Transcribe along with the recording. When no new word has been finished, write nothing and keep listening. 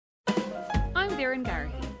Darren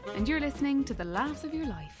Garrahy, and you're listening to The Laughs of Your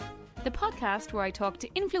Life, the podcast where I talk to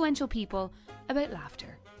influential people about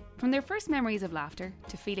laughter. From their first memories of laughter,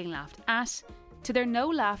 to feeling laughed at, to their no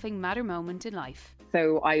laughing matter moment in life.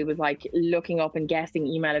 So I was like looking up and guessing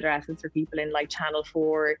email addresses for people in like Channel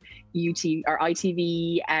 4, UT or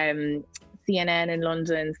ITV, CNN in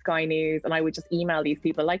London, Sky News, and I would just email these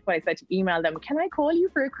people. Like what I said, to email them, can I call you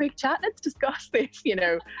for a quick chat? Let's discuss this, you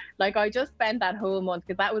know. Like I just spent that whole month,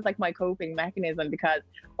 because that was like my coping mechanism, because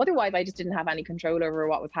otherwise I just didn't have any control over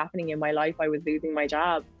what was happening in my life. I was losing my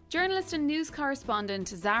job. Journalist and news correspondent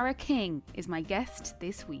Zara King is my guest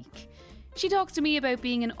this week. She talks to me about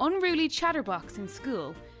being an unruly chatterbox in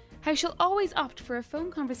school, how she'll always opt for a phone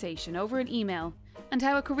conversation over an email, and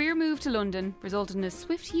how a career move to London resulted in a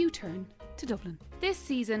swift U-turn to Dublin. This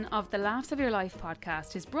season of the Laughs of Your Life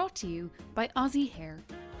podcast is brought to you by Aussie Hair.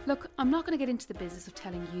 Look, I'm not going to get into the business of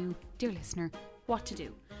telling you, dear listener, what to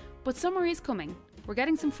do, but summer is coming. We're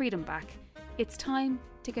getting some freedom back. It's time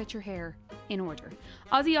to get your hair in order.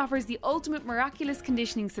 Aussie offers the ultimate miraculous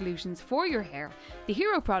conditioning solutions for your hair, the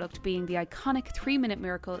hero product being the iconic 3-minute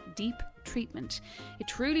miracle deep treatment. It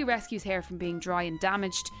truly rescues hair from being dry and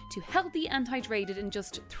damaged to healthy and hydrated in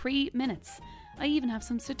just 3 minutes. I even have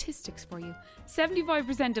some statistics for you.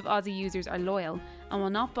 75% of Aussie users are loyal and will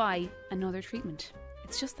not buy another treatment.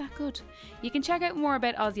 It's just that good. You can check out more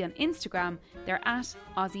about Aussie on Instagram. They're at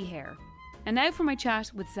Aussie Hair. And now for my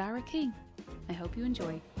chat with Zara King. I hope you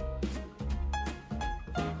enjoy.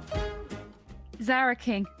 Zara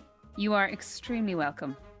King, you are extremely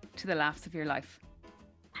welcome to the Laughs of Your Life.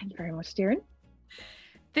 Thank you very much, Darren.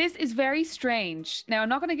 This is very strange. Now, I'm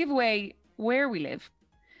not going to give away where we live,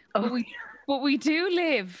 but we do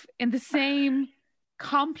live in the same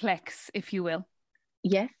complex, if you will.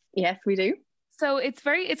 Yes, we do. So it's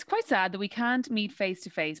quite sad that we can't meet face to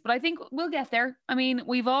face, but I think we'll get there. I mean,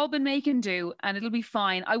 we've all been making do and it'll be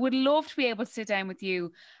fine. I would love to be able to sit down with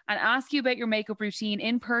you and ask you about your makeup routine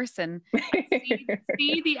in person,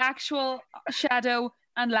 see the actual shadow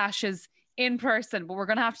and lashes in person, but we're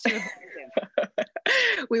going to have to do it.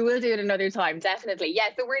 We will do it another time, definitely. Yeah,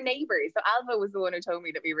 so we're neighbours. So Alva was the one who told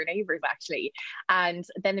me that we were neighbours, actually. And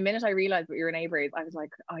then the minute I realised that we were neighbours, I was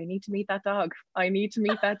like, I need to meet that dog.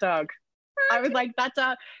 I was like, that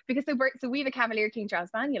dog, because so we have a Cavalier King Charles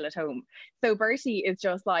Spaniel at home. So Bertie is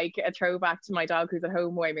just like a throwback to my dog who's at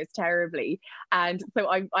home, who I miss terribly. And so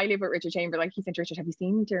I live with Richard Chambers. Like, he said, Richard, have you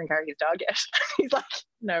seen Darren Garrahy's dog yet? He's like,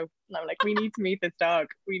 no. And I'm like, we need to meet this dog.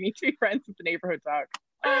 We need to be friends with the neighbourhood dog.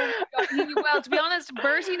 Oh my God. Well, to be honest,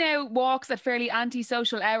 Bertie now walks at fairly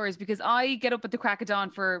antisocial hours, because I get up at the crack of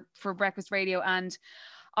dawn for breakfast radio, and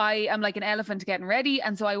I am like an elephant getting ready,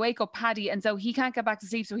 and so I wake up Paddy, and so he can't get back to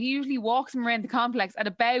sleep, so he usually walks him around the complex at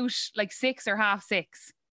about like 6 or half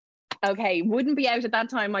 6. Okay, wouldn't be out at that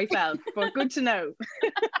time myself, but good to know.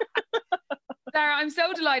 Sarah, I'm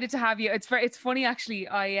so delighted to have you. It's funny actually.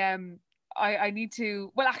 I need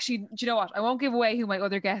to, well, actually, do you know what? I won't give away who my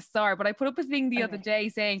other guests are, but I put up a thing the other day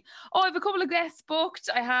saying, I have a couple of guests booked.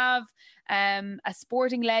 I have a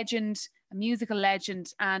sporting legend, a musical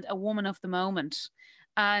legend, and a woman of the moment.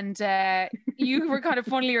 And you were kind of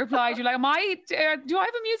funnily replied, you're like, do I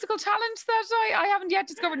have a musical talent that I haven't yet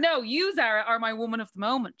discovered? No, you, Zara, are my woman of the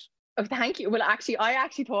moment. Oh, thank you. Well, actually, I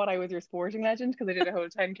thought I was your sporting legend, because I did a whole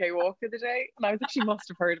 10K walk the other day, and I was like, she must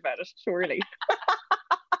have heard about it, surely.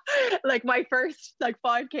 Like my first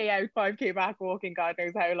 5K out, 5K back walking, God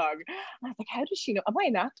knows how long. And I was like, how does she know? Am I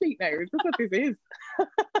an athlete now? Is this what this is?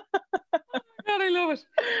 God, I love it.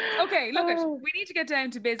 Okay, look, we need to get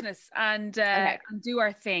down to business and do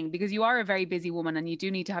our thing, because you are a very busy woman and you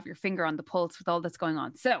do need to have your finger on the pulse with all that's going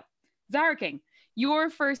on. So, Zara King, your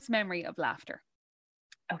first memory of laughter.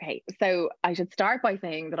 Okay, so I should start by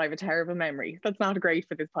saying that I have a terrible memory. That's not great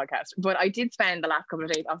for this podcast, but I did spend the last couple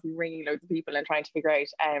of days obviously ringing loads of people and trying to figure out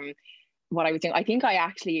what I was doing. I think I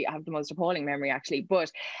actually have the most appalling memory, actually. But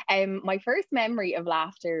my first memory of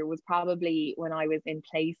laughter was probably when I was in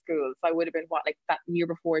play school. So I would have been that year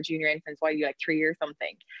before junior infants, so I'd be 3 or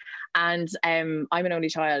something. And I'm an only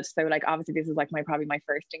child, so obviously this is probably my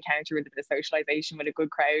first encounter with a bit of socialization with a good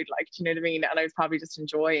crowd, do you know what I mean? And I was probably just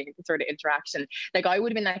enjoying the sort of interaction. I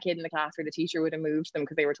would have been that kid in the class where the teacher would have moved them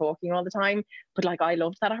because they were talking all the time, but I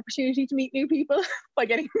loved that opportunity to meet new people by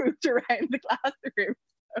getting moved around the classroom.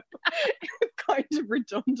 It was kind of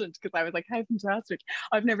redundant, because I was like, how fantastic,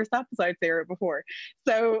 I've never sat beside Sarah before.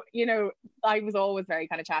 So I was always very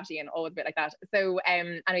kind of chatty and always a bit like that. So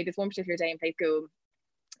anyway, this one particular day in play school,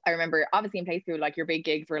 I remember obviously in play school, your big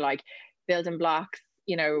gigs were building blocks,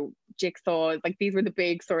 you know, jigsaws. Like these were the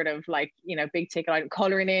big sort of like, you know, big ticket item.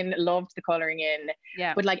 Colouring in, loved the colouring in.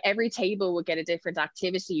 Yeah. But like every table would get a different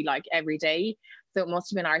activity like every day. So it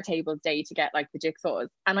must have been our table's day to get like the jigsaws.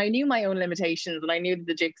 And I knew my own limitations and I knew that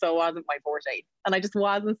the jigsaw wasn't my forte. And I just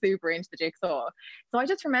wasn't super into the jigsaw. So I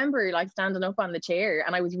just remember like standing up on the chair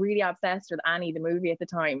and I was really obsessed with Annie, the movie at the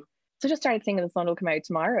time. So I just started singing The Sun Will Come Out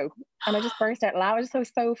Tomorrow. And I just burst out laughing. It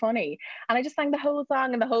was so funny. And I just sang the whole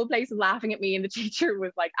song and the whole place was laughing at me. And the teacher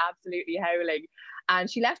was like absolutely howling. And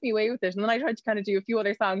she left me away with it. And then I tried to kind of do a few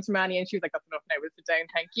other songs from Annie and she was like, that's enough now, we'll sit down,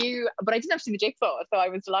 thank you. But I didn't have to do the jigsaw. So I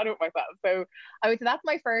was delighted with myself. So I would say that's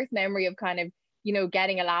my first memory of kind of, you know,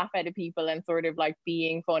 getting a laugh out of people and sort of like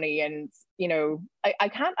being funny. And, you know, I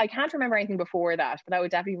can't remember anything before that, but that would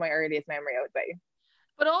definitely be my earliest memory, I would say.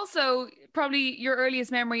 But also probably your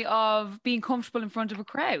earliest memory of being comfortable in front of a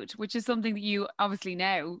crowd, which is something that you obviously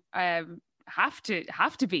now have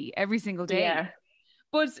to be every single day. Yeah.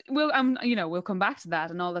 But we'll you know, we'll come back to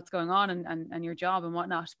that and all that's going on and your job and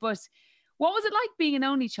whatnot. But what was it like being an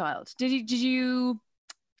only child? Did you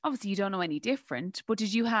obviously you don't know any different, but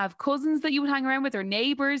did you have cousins that you would hang around with or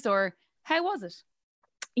neighbors, or how was it?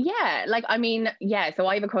 Yeah, like I mean, yeah. So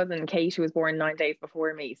I have a cousin, Kate, who was born 9 days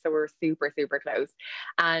before me. So we're super close,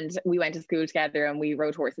 and we went to school together, and we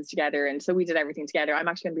rode horses together, and so we did everything together. I'm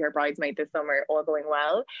actually going to be her bridesmaid this summer, all going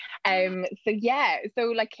well. So yeah, so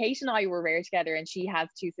like Kate and I were rare together, and she has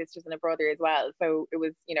two sisters and a brother as well. So it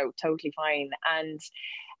was, you know, totally fine. And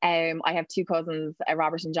I have two cousins,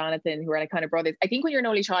 Robert and Jonathan, who are like kind of brothers. I think when you're an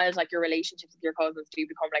only child, like your relationships with your cousins do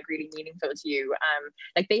become like really meaningful to you.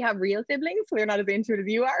 Like they have real siblings, so they're not as into it as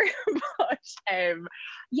you are. But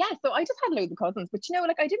yeah, so I just had loads of cousins, but you know,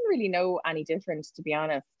 like I didn't really know any different, to be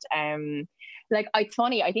honest. Like it's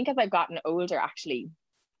funny, I think as I've gotten older, actually,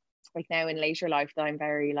 like now in later life, that I'm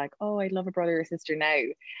very like, oh, I'd love a brother or sister now.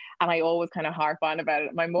 And I always kind of harp on about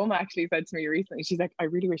it. My mum actually said to me recently, she's like, I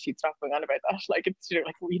really wish you'd stop going on about that. Like, it's, you know,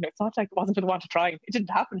 like, you know, it's not like it wasn't for the want of trying. It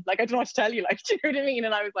didn't happen. Like, I don't know what to tell you. Like, do you know what I mean?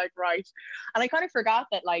 And I was like, right. And I kind of forgot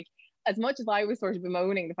that, like, as much as I was sort of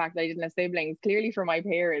bemoaning the fact that I didn't have siblings, clearly for my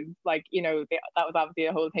parents, like, you know, that was obviously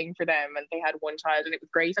a whole thing for them, and they had one child and it was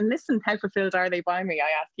great. And listen, how fulfilled are they by me, I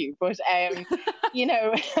ask you? But, you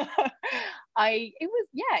know,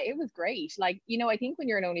 it was great. Like, you know, I think when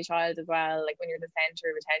you're an only child as well, like when you're the center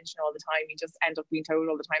of attention all the time, you just end up being told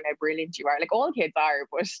all the time how brilliant you are. Like all kids are,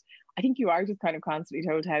 but I think you are just kind of constantly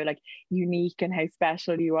told how like unique and how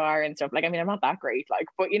special you are and stuff. Like, I mean, I'm not that great, like,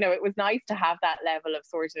 but you know, it was nice to have that level of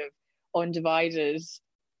sort of undivided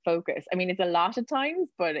focus. I mean, it's a lot at times,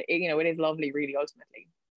 but it, you know, it is lovely, really, ultimately.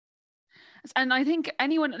 And I think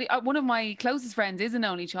one of my closest friends is an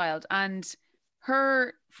only child, and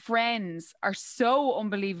her friends are so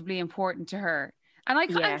unbelievably important to her. And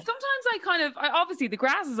and sometimes obviously the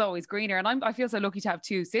grass is always greener, and I feel so lucky to have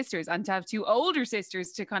two sisters and to have two older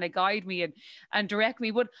sisters to kind of guide me and direct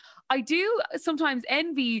me. But I do sometimes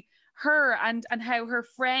envy her and how her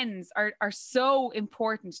friends are so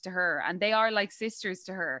important to her, and they are like sisters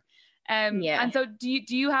to her. And so do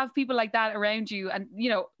you have people like that around you, and you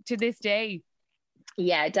know, to this day?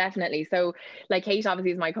 Yeah, definitely. So like Kate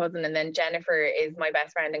obviously is my cousin, and then Jennifer is my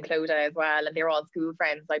best friend, and Clodagh as well. And they're all school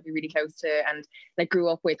friends I'd be really close to and like grew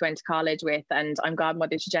up with, went to college with. And I'm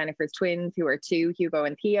godmother to Jennifer's twins, who are two, Hugo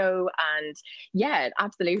and Theo. And yeah,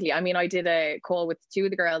 absolutely. I mean, I did a call with two of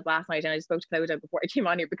the girls last night, and I just spoke to Clodagh before I came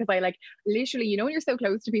on here, because I like literally, you know, when you're so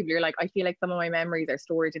close to people, you're like, I feel like some of my memories are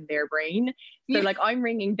stored in their brain. So like I'm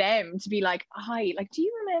ringing them to be like, hi, like, do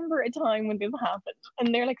you remember a time when this happened?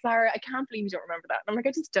 And they're like, Zara, I can't believe you don't remember that. And I'm like,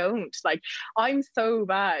 I just don't. Like, I'm so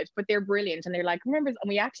bad, but they're brilliant. And they're like, remember? And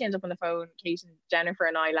we actually ended up on the phone, Kate and Jennifer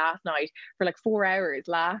and I, last night for like 4 hours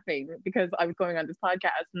laughing because I was going on this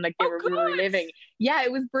podcast, and like we were reliving. Yeah,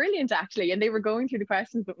 it was brilliant actually. And they were going through the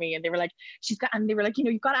questions with me, and they were like, and they were like, you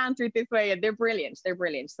know, you've got to answer it this way. And they're brilliant. They're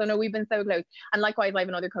brilliant. So no, we've been so close. And likewise, I have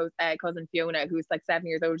another cousin, Fiona, who's like 7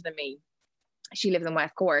 years older than me. She lives in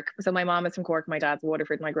West Cork. So my mom is from Cork, my dad's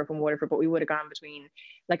Waterford, and I grew up in Waterford, but we would have gone between,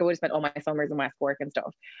 like I would have spent all my summers in West Cork and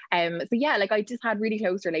stuff. So yeah, like I just had really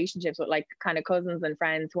close relationships with like kind of cousins and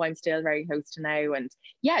friends who I'm still very close to now. And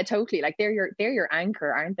yeah, totally. Like they're your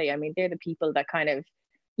anchor, aren't they? I mean, they're the people that kind of,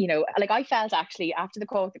 you know, like I felt actually after the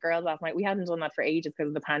call with the girls last night, we hadn't done that for ages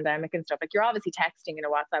because of the pandemic and stuff. Like you're obviously texting in a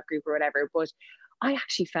WhatsApp group or whatever, but I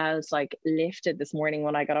actually felt like lifted this morning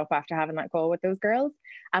when I got up after having that call with those girls.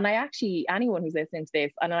 And I actually, anyone who's listening to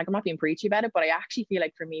this, and like I'm not being preachy about it, but I actually feel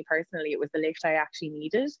like for me personally, it was the lift I actually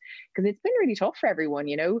needed, because it's been really tough for everyone,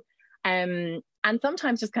 you know. And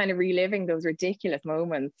sometimes just kind of reliving those ridiculous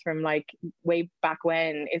moments from like way back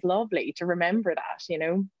when is lovely to remember that, you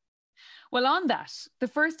know. Well, on that, the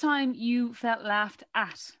first time you felt laughed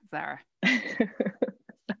at, Zara.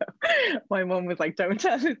 My mum was like, don't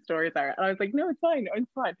tell this story, Zara. And I was like, no, it's fine.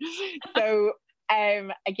 It's fine. So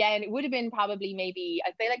again, it would have been probably maybe,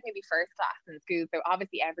 I'd say like maybe first class in school. So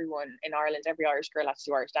obviously everyone in Ireland, every Irish girl had to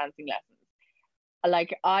do Irish dancing lessons.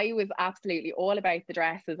 Like I was absolutely all about the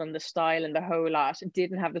dresses and the style and the whole lot.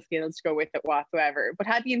 Didn't have the skills to go with it whatsoever, but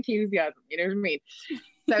had the enthusiasm, you know what I mean?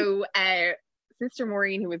 So Sister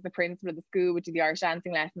Maureen, who was the principal of the school, would do the Irish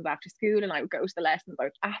dancing lessons after school, and I would go to the lessons. I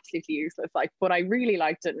was absolutely useless, like, but I really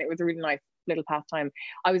liked it, and it was a really nice little pastime.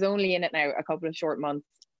 I was only in it now a couple of short months,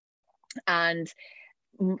 and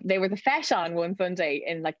there was a fete on one Sunday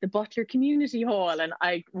in like the Butler Community Hall, and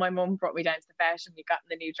my mum brought me down to the fete, and we got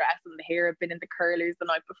in the new dress, and the hair had been in the curlers the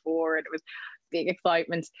night before, and it was big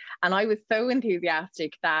excitement. And I was so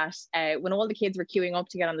enthusiastic that when all the kids were queuing up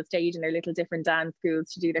to get on the stage in their little different dance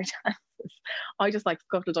schools to do their dances, I just like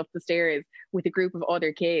scuttled up the stairs with a group of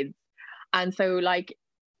other kids. And so like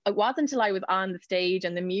it wasn't until I was on the stage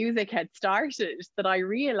and the music had started that I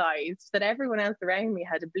realized that everyone else around me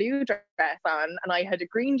had a blue dress on and I had a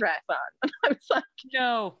green dress on. And I was like,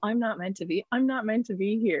 no, I'm not meant to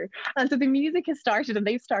be here. And so the music has started and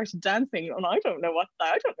they've started dancing. And I don't know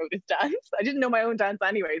this dance. I didn't know my own dance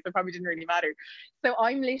anyway, so it probably didn't really matter. So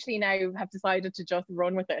I'm literally now have decided to just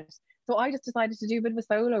run with it. So I just decided to do a bit of a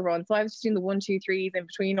solo run. So I was just doing the 1, 2, 3s in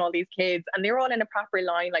between all these kids, and they were all in a proper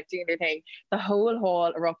line, like doing their thing. The whole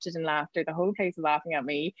hall erupted in laughter. The whole place was laughing at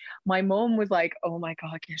me. My mum was like, "Oh my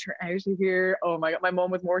God, get her out of here." Oh my God. My mum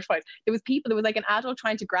was mortified. There was like an adult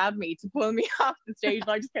trying to grab me to pull me off the stage, and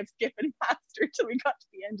I just kept skipping past her till we got to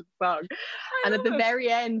the end of the song. And at the very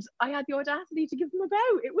end, I had the audacity to give them a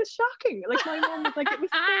bow. It was shocking. Like my mum was like, it was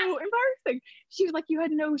so embarrassing. She was like, "You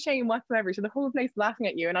had no shame whatsoever." So the whole place was laughing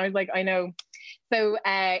at you. And I was like, I know. So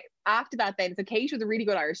after that then, so Kate was a really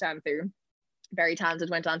good Irish dancer, very talented,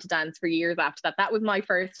 went on to dance for years after that. That was my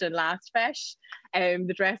first and last fesh.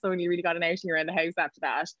 The dress only really got an outing around the house after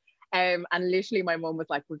that. And literally my mum was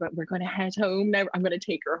like, we're going to head home now. I'm going to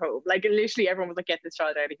take her home. Like literally everyone was like, get this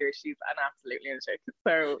child out of here. She's an absolute lunatic.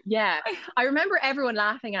 So yeah, I remember everyone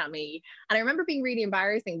laughing at me and I remember being really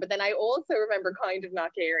embarrassing, but then I also remember kind of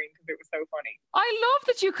not caring because it was so funny. I love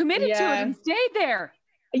that you committed to it and stayed there.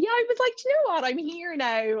 Yeah, I was like, do you know what? I'm here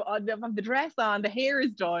now. I have the dress on, the hair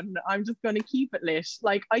is done. I'm just going to keep it lit.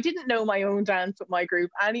 Like, I didn't know my own dance with my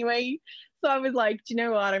group anyway. So I was like, do you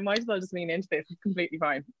know what? I might as well just lean into this. It's completely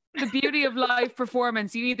fine. The beauty of live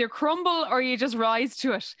performance. You either crumble or you just rise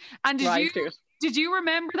to it. And did you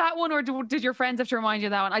remember that one, or did your friends have to remind you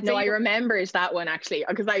of that one? I remembered that one actually,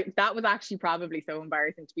 because that was actually probably so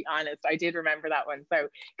embarrassing, to be honest. I did remember that one. So,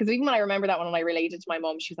 because even when I remember that one and I related to my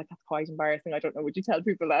mum, she was like, "That's quite embarrassing. I don't know. Would you tell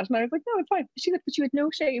people that?" And I was like, "No, it's fine." She was like, "But you had no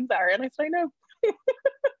shame, Zara." And I said, "I know."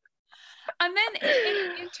 And then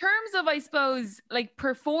in terms of, I suppose, like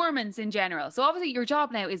performance in general. So obviously your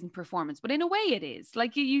job now isn't performance, but in a way it is.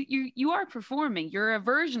 Like you are performing. You're a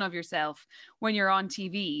version of yourself when you're on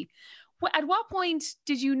TV. At what point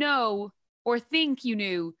did you know or think you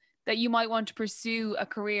knew that you might want to pursue a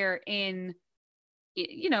career in,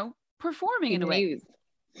 performing in a way?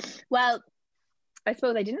 Well, I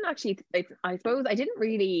suppose I didn't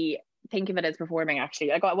really think of it as performing actually.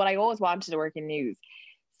 Like what I always wanted to work in news.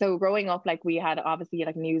 So growing up, like we had obviously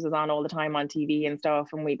like news was on all the time on TV and stuff,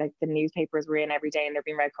 and we like the newspapers were in every day and they're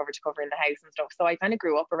being read cover to cover in the house and stuff. So I kind of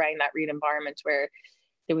grew up around that real environment where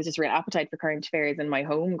there was this real appetite for current affairs in my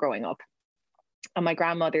home growing up. And my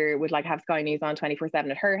grandmother would like have Sky News on 24/7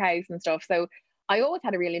 at her house and stuff. So I always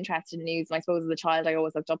had a real interest in news. And I suppose as a child, I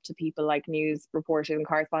always looked up to people like news reporters and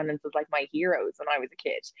correspondents as like my heroes when I was a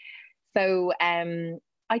kid. So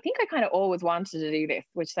I think I kind of always wanted to do this,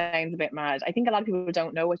 which sounds a bit mad. I think a lot of people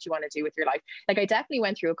don't know what you want to do with your life. Like I definitely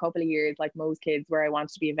went through a couple of years, like most kids, where I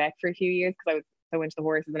wanted to be a vet for a few years because I was so into the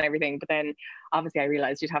horses and everything. But then obviously I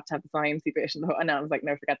realized you'd have to have the sciencey bit, and I was like,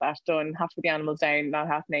 no, forget that, done. Have to put the animals down, not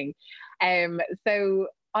happening. So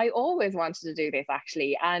I always wanted to do this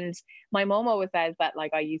actually. And my mom always says that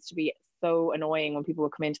like I used to be so annoying when people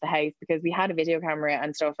would come into the house because we had a video camera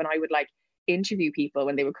and stuff, and I would like interview people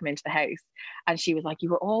when they would come into the house, and she was like, you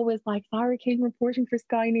were always like Zara King reporting for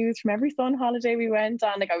Sky News from every sun holiday we went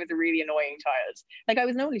on. Like I was a really annoying child. Like I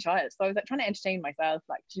was an only child, so I was like trying to entertain myself,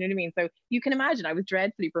 like, do you know what I mean? So you can imagine I was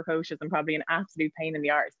dreadfully precocious and probably an absolute pain in the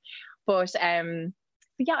arse. But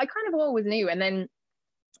yeah, I kind of always knew. And then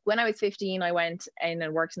when I was 15, I went in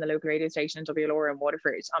and worked in the local radio station in WLR in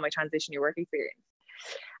Waterford on my transition year work experience.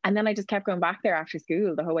 And then I just kept going back there after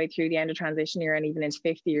school the whole way through the end of transition year and even into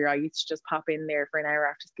fifth year. I used to just pop in there for an hour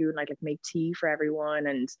after school and I'd like make tea for everyone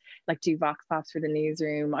and like do vox pops for the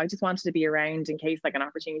newsroom. I just wanted to be around in case like an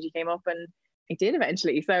opportunity came up, and it did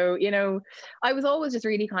eventually. So, you know, I was always just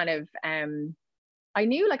really kind of I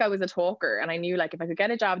knew like I was a talker, and I knew like if I could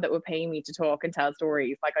get a job that would pay me to talk and tell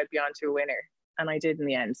stories, like I'd be on to a winner. And I did in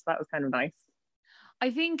the end. So that was kind of nice. I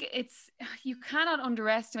think you cannot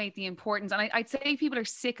underestimate the importance. And I'd say people are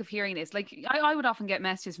sick of hearing this. Like I would often get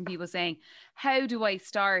messages from people saying, how do I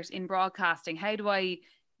start in broadcasting? How do I,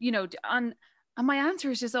 you know, and my answer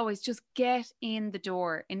is just always just get in the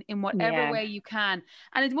door in whatever way you can.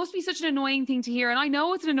 And it must be such an annoying thing to hear. And I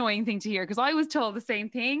know it's an annoying thing to hear because I was told the same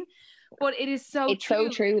thing. But it is so it's true.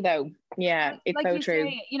 It's so true though. Yeah, it's like so true.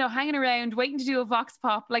 Say, you know, hanging around, waiting to do a vox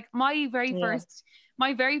pop. Like my very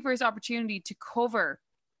first opportunity to cover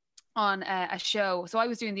on a show. So I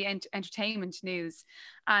was doing the entertainment news,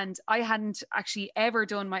 and I hadn't actually ever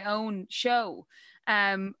done my own show.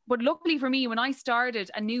 But luckily for me, when I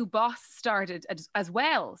started, a new boss started as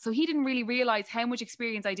well. So he didn't really realize how much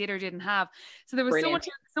experience I did or didn't have. So there was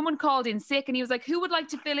someone called in sick, and he was like, who would like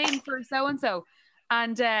to fill in for so-and-so?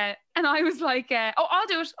 And I was like, oh, I'll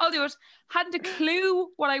do it. Hadn't a clue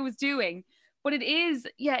what I was doing. But it is,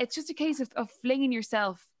 it's just a case of flinging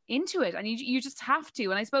yourself into it. And you just have to.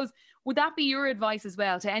 And I suppose, would that be your advice as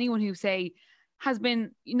well to anyone who, say, has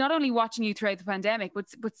been not only watching you throughout the pandemic,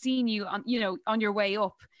 but seeing you on, you know, on your way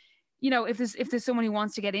up? You know, if there's someone who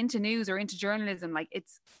wants to get into news or into journalism, like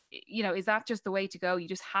it's, you know, is that just the way to go? You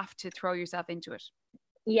just have to throw yourself into it.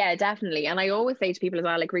 Yeah, definitely. And I always say to people as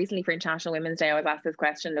well, like recently for International Women's Day, I was asked this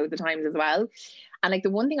question loads of times as well. And like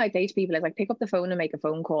the one thing I'd say to people is like, pick up the phone and make a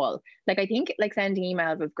phone call. Like, I think like sending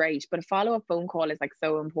emails is great, but a follow-up phone call is like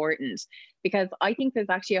so important, because I think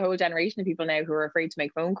there's actually a whole generation of people now who are afraid to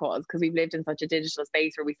make phone calls because we've lived in such a digital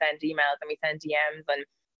space where we send emails and we send DMs and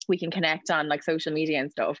we can connect on like social media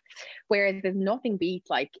and stuff. Whereas there's nothing beats,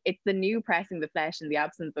 like, it's the new pressing the flesh in the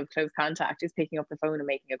absence of close contact, is picking up the phone and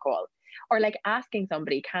making a call. Or like asking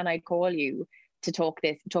somebody, can I call you to talk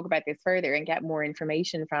about this further and get more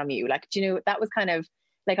information from you? Like, do you know, that was kind of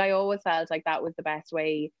like, I always felt like that was the best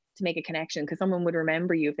way to make a connection, because someone would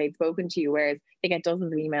remember you if they'd spoken to you, whereas they get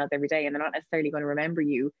dozens of emails every day and they're not necessarily going to remember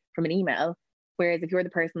you from an email. Whereas if you're the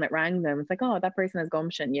person that rang them, it's like, oh, that person has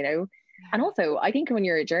gumption, you know? And also, I think when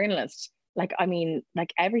you're a journalist, like, I mean,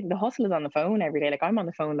 like the hustle is on the phone every day. Like, I'm on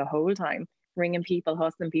the phone the whole time, ringing people,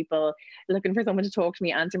 hustling people, looking for someone to talk to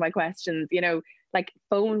me, answer my questions, you know, like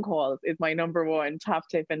phone calls is my number one top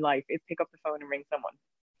tip in life, is pick up the phone and ring someone.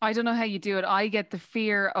 I don't know how you do it. I get the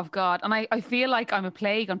fear of God, and I feel like I'm a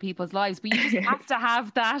plague on people's lives, but you just have to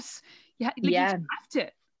have that. You have to.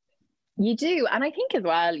 You do. And I think as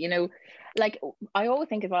well, you know, like I always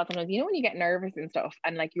think as well sometimes, you know, when you get nervous and stuff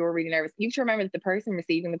and like you're really nervous, you have to remember that the person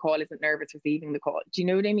receiving the call isn't nervous receiving the call. Do you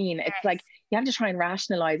know what I mean? Yes. It's like you have to try and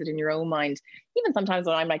rationalize it in your own mind. Even sometimes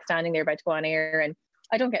when I'm like standing there about to go on air and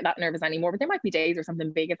I don't get that nervous anymore, but there might be days where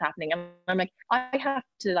something big is happening and I'm like, I have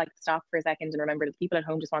to like stop for a second and remember that people at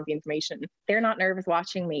home just want the information. They're not nervous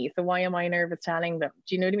watching me, so why am I nervous telling them?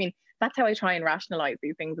 Do you know what I mean? That's how I try and rationalize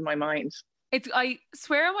these things in my mind. I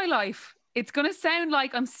swear on my life, it's going to sound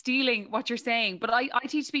like I'm stealing what you're saying, but I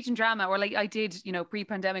teach speech and drama, or like I did, you know,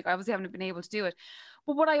 pre-pandemic. I obviously haven't been able to do it.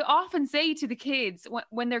 But what I often say to the kids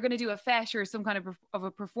when they're going to do a fete or some kind of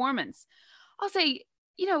a performance, I'll say,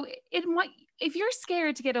 you know, if you're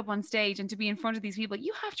scared to get up on stage and to be in front of these people,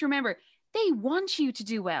 you have to remember they want you to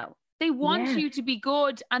do well. They want you to be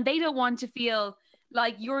good, and they don't want to feel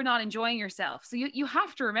like you're not enjoying yourself. So you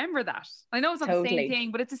have to remember that. I know it's not the same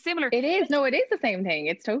thing, but it's a similar. It is. No, it is the same thing.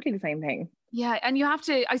 It's totally the same thing. Yeah. And you have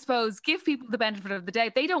to, I suppose, give people the benefit of the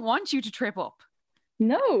doubt. They don't want you to trip up.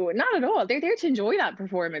 No, not at all. They're there to enjoy that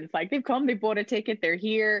performance. Like, they've come, they bought a ticket, they're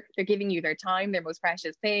here, they're giving you their time, their most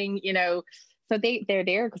precious thing, you know. So they're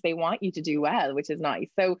there because they want you to do well, which is nice.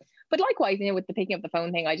 So, but likewise, you know, with the picking up the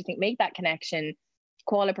phone thing, I just think make that connection.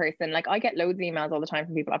 Call a person. Like, I get loads of emails all the time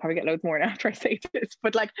from people. I'll probably get loads more after I say this,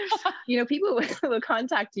 but like, you know, people will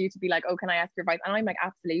contact you to be like, oh, can I ask your advice? And I'm like,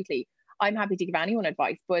 absolutely, I'm happy to give anyone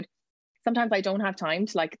advice, but sometimes I don't have time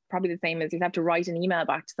to, like, probably the same as you have to write an email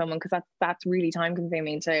back to someone, because that's really time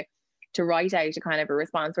consuming to write out a kind of a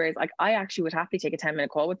response. Whereas like, I actually would happily take a 10-minute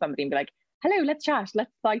call with somebody and be like, hello, let's chat,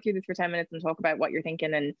 let's slide through this for 10 minutes and talk about what you're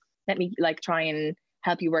thinking, and let me like try and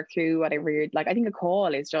help you work through whatever you're like. I think a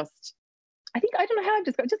call is just, I don't know how I've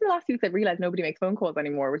just in the last few weeks I've realized nobody makes phone calls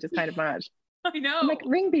anymore, which is kind of mad. I know. I'm like,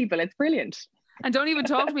 ring people, it's brilliant. And don't even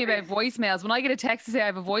talk to me about voicemails. When I get a text to say I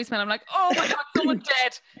have a voicemail, I'm like, oh my God, someone's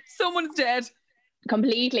dead. Someone's dead.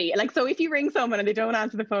 Completely. Like, so if you ring someone and they don't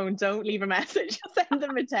answer the phone, don't leave a message. Send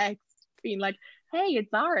them a text being like, hey,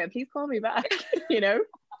 it's Zara, please call me back. You know?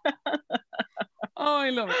 Oh,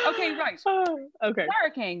 I love it. Okay, right. Oh, okay.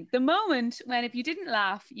 Zara King, the moment when if you didn't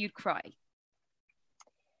laugh, you'd cry.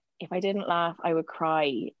 If I didn't laugh, I would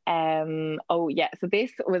cry. Oh yeah. So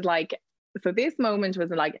this moment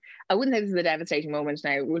was like, I wouldn't say this is a devastating moment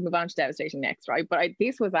now. We'll move on to devastating next, right? But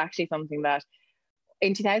this was actually something that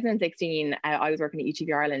in 2016, I was working at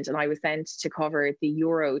UTV Ireland and I was sent to cover the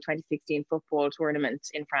Euro 2016 football tournament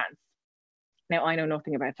in France. Now, I know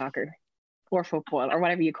nothing about soccer or football or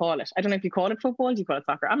whatever you call it. I don't know if you call it football, do you call it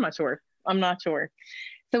soccer? I'm not sure.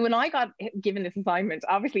 So when I got given this assignment,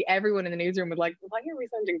 obviously everyone in the newsroom was like, why are we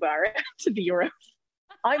sending Zara to the Euros?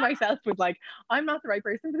 I myself was like, I'm not the right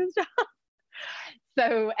person for this job.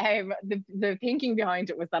 So the thinking behind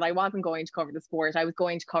it was that I wasn't going to cover the sport. I was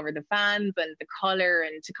going to cover the fans and the colour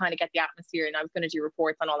and to kind of get the atmosphere. And I was going to do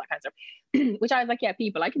reports on all that kind of stuff, which I was like, yeah,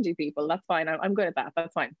 people, I can do people. That's fine. I'm good at that.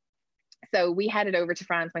 That's fine. So we headed over to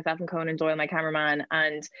France, myself and Conan Doyle, my cameraman.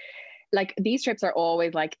 And like these trips are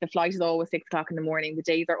always like the flight is always 6 o'clock in the morning. The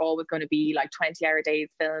days are always going to be like 20-hour days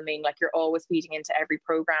filming. Like you're always feeding into every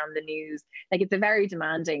program, the news. Like it's a very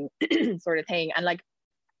demanding sort of thing. And like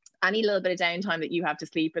any little bit of downtime that you have to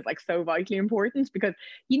sleep is like so vitally important because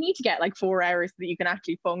you need to get like 4 hours so that you can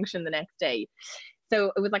actually function the next day.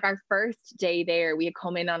 So it was like our first day there. We had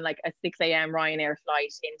come in on like a 6 a.m. Ryanair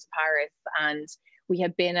flight into Paris and we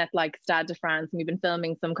had been at like Stade de France and we've been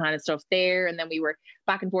filming some kind of stuff there. And then we were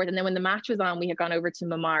back and forth. And then when the match was on, we had gone over to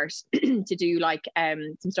Montmartre to do like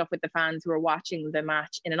some stuff with the fans who were watching the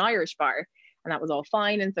match in an Irish bar. And that was all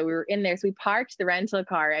fine. And so we were in there. So we parked the rental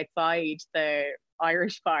car outside the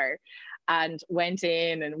Irish bar and went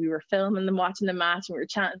in and we were filming them watching the match and we were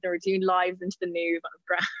chatting, they were doing lives into the news. That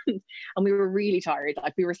was grand. And we were really tired,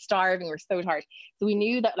 like we were starving, we were so tired. So we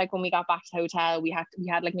knew that like when we got back to the hotel we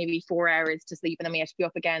had like maybe 4 hours to sleep and then we had to be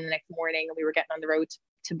up again the next morning and we were getting on the road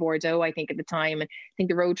to Bordeaux I think at the time, and I think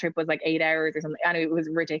the road trip was like 8 hours or something. Anyway, it was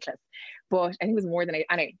ridiculous, but I think it was more than 8.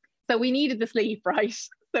 Anyway, so we needed the sleep, right?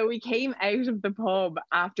 So we came out of the pub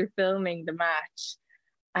after filming the match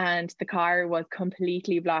and the car was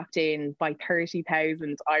completely blocked in by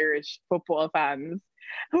 30,000 Irish football fans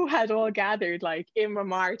who had all gathered like in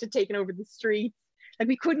Montmartre to taken over the streets. Like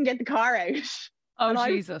we couldn't get the car out. Oh, and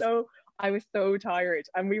Jesus. I was so tired.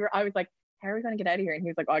 And I was like, how are we going to get out of here? And he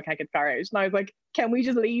was like, oh, I can't get the car out. And I was like, can we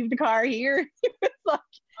just leave the car here? He was like,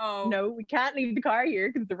 oh, no, we can't leave the car here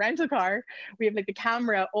because it's a rental car. We have like the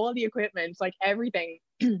camera, all the equipment, like everything.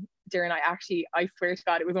 Darren, I swear to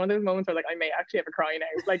God, it was one of those moments where like I may actually have a cry now.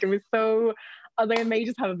 Like it was so, I was like, I may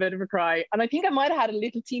just have a bit of a cry. And I think I might have had a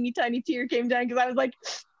little teeny tiny tear came down because I was like,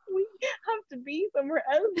 we have to be somewhere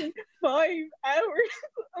else in 5 hours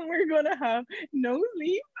and we're going to have no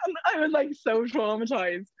sleep. And I was like so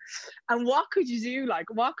traumatized. And what could you do? Like,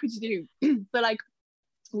 what could you do? So like,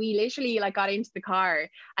 we literally like got into the car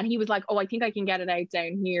and he was like, oh, I think I can get it out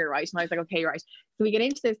down here, right? And I was like, okay, right. So we get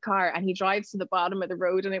into this car and he drives to the bottom of the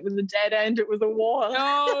road and it was a dead end. It was a wall.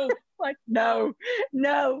 No. Like, no.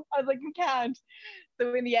 I was like, we can't.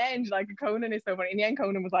 So in the end, like Conan is so funny. In the end,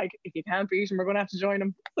 Conan was like, if you can't beat him, we're going to have to join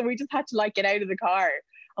him. So we just had to like get out of the car.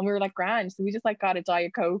 And we were like, grand. So we just like got a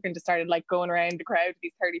Diet Coke and just started like going around the crowd with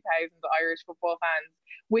these 30,000 Irish football fans,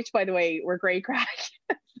 which by the way, were great crack.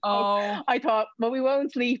 Oh, I thought, well, we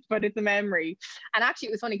won't sleep, but it's a memory. And actually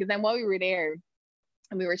it was funny because then while we were there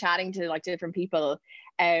and we were chatting to like different people,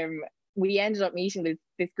 we ended up meeting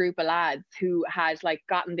this group of lads who had like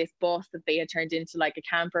gotten this bus that they had turned into like a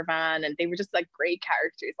camper van, and they were just like great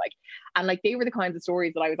characters, like, and like they were the kinds of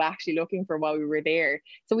stories that I was actually looking for while we were there.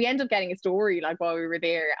 So we ended up getting a story like while we were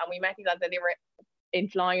there, and we met these lads and they were in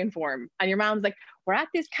flying form, and your mom's like, we're at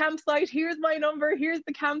this campsite, here's my number, here's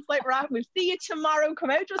the campsite we're at, we'll see you tomorrow,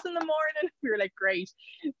 come out to us in the morning. We were like, great.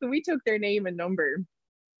 So we took their name and number.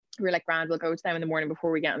 We were like, grand, we'll go to them in the morning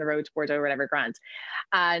before we get on the road to Bordeaux or whatever, grand.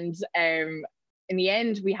 And in the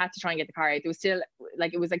end we had to try and get the car out. There was still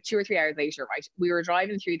like, it was like 2 or 3 hours later, right? We were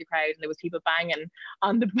driving through the crowd and there was people banging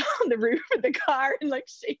on the roof of the car and like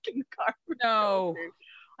shaking the car. No.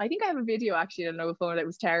 I think I have a video actually on no phone that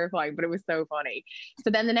was terrifying, but it was so funny. So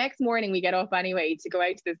then the next morning we get up anyway to go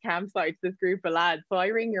out to this campsite, to this group of lads. So I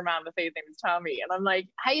ring your mum and say his name is Tommy. And I'm like,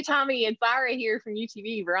 hey Tommy, it's Zara here from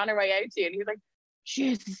UTV. We're on our way out to you. And he was like,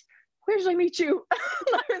 Jesus, where did I meet you?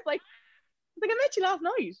 And I was like, I met you last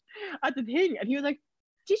night at the thing. And he was like,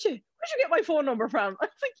 did you? Where'd you get my phone number from? I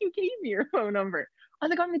was like, you gave me your phone number. I was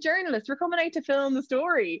like, I'm the journalist. We're coming out to film the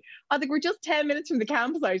story. I was like, we're just 10 minutes from the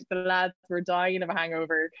campsite. The lads were dying of a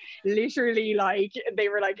hangover. Literally, like, they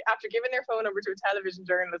were like, after giving their phone number to a television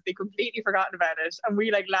journalist, they completely forgotten about it. And we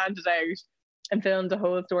like landed out and filmed the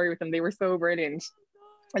whole story with them. They were so brilliant.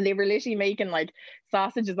 And they were literally making like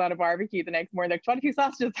sausages on a barbecue the next morning. Like, 22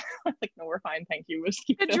 sausages. I was like, no, we're fine. Thank you.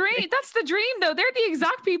 We'll The dream. That's the dream, though. They're the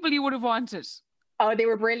exact people you would have wanted. Oh, they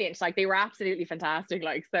were brilliant. Like, they were absolutely fantastic.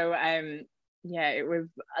 Like, so, yeah, it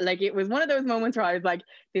was one of those moments where I was like,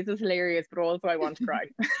 this is hilarious, but also I want to cry.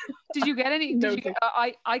 Did you get any? No,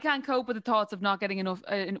 I can't cope with the thoughts of not getting enough.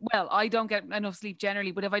 Well, I don't get enough sleep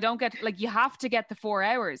generally, but if I don't get, like, you have to get the 4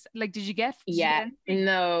 hours. Like, did you get? Yeah,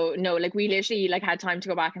 no. Like, we literally like had time to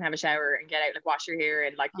go back and have a shower and get out, like, wash your hair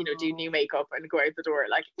and like, you know, do new makeup and go out the door.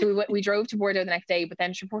 Like, so we drove to Bordeaux the next day, but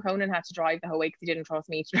then poor Conan had to drive the whole way because he didn't trust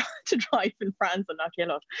me to drive in France and not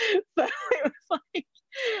kill us. So it was like,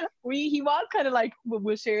 he was kind of like,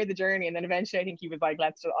 we'll share the journey, and then eventually I think he was like,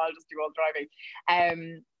 I'll just do all the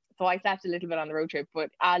driving. So I slept a little bit on the road trip,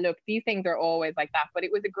 but look, these things are always like that. But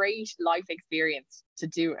it was a great life experience to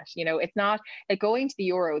do it. You know, it's not like going to the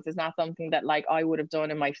Euros is not something that like I would have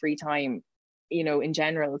done in my free time, you know, in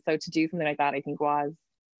general. So to do something like that, I think was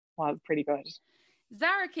pretty good.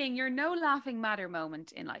 Zara King, your no laughing matter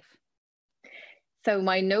moment in life. So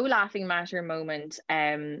my no laughing matter moment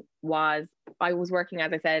was, I was working,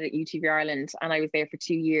 as I said, at UTV Ireland, and I was there for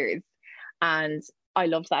 2 years, and I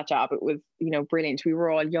loved that job. It was, you know, brilliant. We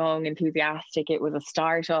were all young, enthusiastic. It was a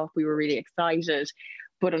startup. We were really excited,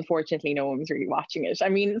 but unfortunately, no one was really watching it. I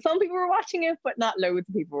mean, some people were watching it, but not loads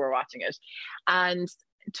of people were watching it. And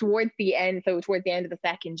towards the end of the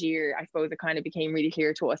second year, I suppose it kind of became really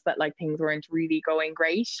clear to us that like things weren't really going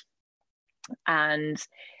great. And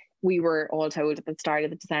we were all told at the start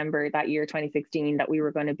of December that year, 2016, that we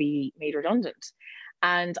were going to be made redundant.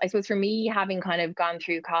 And I suppose for me, having kind of gone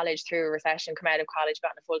through college, through a recession, come out of college,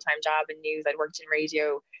 gotten a full-time job in news, I'd worked in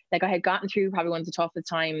radio, like I had gotten through probably one of the toughest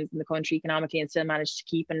times in the country economically, and still managed to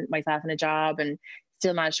keep myself in a job and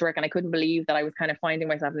still managed to work. And I couldn't believe that I was kind of finding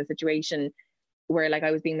myself in a situation where like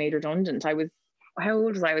I was being made redundant. How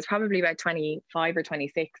old was I? I was probably about 25 or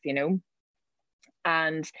 26, you know?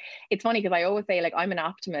 And it's funny because I always say, like, I'm an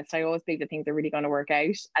optimist. I always believe that things are really going to work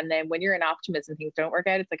out. And then when you're an optimist and things don't work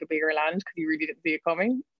out, it's like a bigger land because you really didn't see it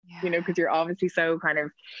coming, you know, because you're obviously so kind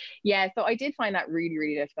of, yeah. So I did find that really,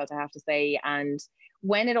 really difficult, I have to say. And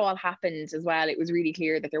when it all happened as well, it was really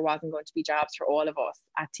clear that there wasn't going to be jobs for all of us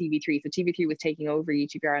at TV3. So TV3 was taking over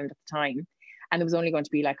UTV Ireland at the time. And there was only going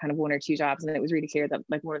to be like kind of 1 or 2 jobs. And it was really clear that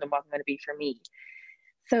like one of them wasn't going to be for me.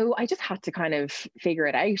 So I just had to kind of figure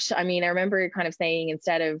it out. I mean, I remember kind of saying,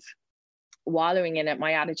 instead of wallowing in it,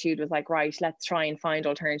 my attitude was like, right, let's try and find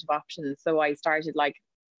alternative options. So I started like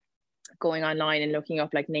going online and looking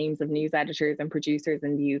up like names of news editors and producers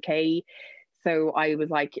in the UK. So I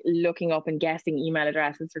was like looking up and guessing email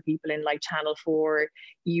addresses for people in like Channel 4,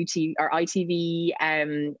 UT or ITV,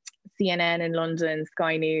 CNN in London,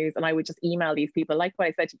 Sky News. And I would just email these people, like what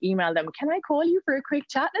I said, to email them, can I call you for a quick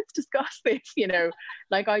chat? Let's discuss this, you know.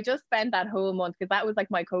 Like I just spent that whole month, because that was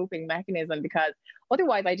like my coping mechanism, because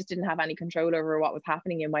otherwise I just didn't have any control over what was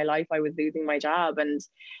happening in my life. I was losing my job.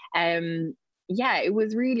 And yeah, it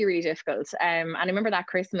was really, really difficult. And I remember that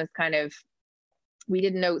Christmas kind of, we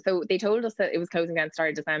didn't know. So they told us that it was closing down at the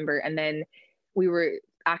start of December, and then we were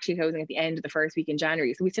actually closing at the end of the first week in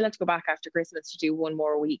January. So we still had to go back after Christmas to do 1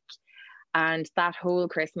 more week. And that whole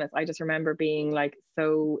Christmas, I just remember being like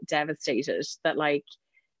so devastated that like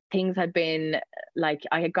things had been like,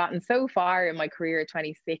 I had gotten so far in my career at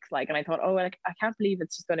 26, like, and I thought, oh, like, I can't believe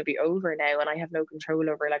it's just going to be over now, and I have no control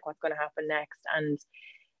over like what's going to happen next. And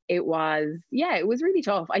it was really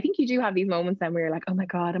tough. I think you do have these moments then where you're like, oh my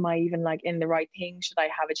God, am I even like in the right thing? Should I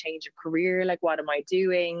have a change of career? Like, what am I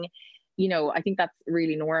doing? You know, I think that's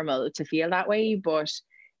really normal to feel that way. But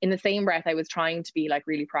in the same breath, I was trying to be like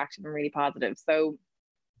really proactive and really positive. So,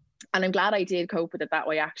 and I'm glad I did cope with it that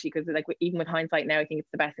way, actually, because like even with hindsight now, I think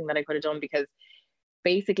it's the best thing that I could have done, because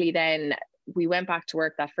basically then we went back to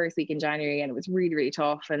work that first week in January, and it was really, really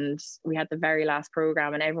tough. And we had the very last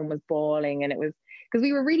program and everyone was bawling, and it was because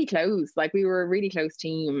we were really close, like we were a really close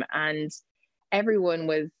team, and everyone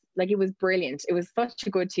was like, it was brilliant. It was such a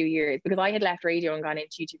good 2 years, because I had left radio and gone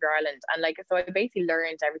into UTV Ireland. And like, so I basically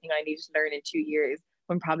learned everything I needed to learn in 2 years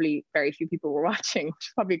when probably very few people were watching, which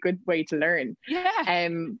is probably a good way to learn. Yeah.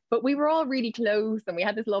 But we were all really close, and we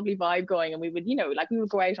had this lovely vibe going, and we would, you know, like we would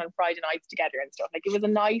go out on Friday nights together and stuff. Like it was a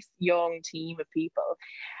nice young team of people.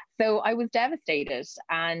 So I was devastated,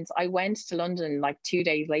 and I went to London like 2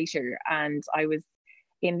 days later, and I was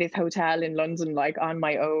in this hotel in London, like on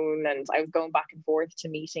my own. And I was going back and forth to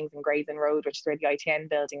meetings in Grayson Road, which is where the ITN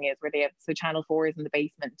building is, where they have, so Channel 4 is in the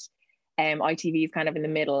basement. ITV is kind of in the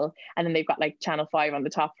middle, and then they've got like Channel 5 on the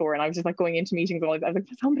top floor. And I was just like going into meetings, and I was like,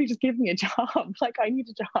 somebody just give me a job. Like, I need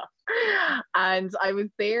a job. And I was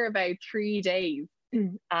there about 3 days.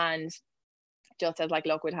 And just as like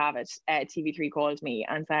luck would have it, TV3 called me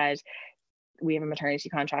and said, we have a maternity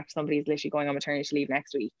contract. Somebody's literally going on maternity leave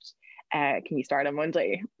next week. Can you start on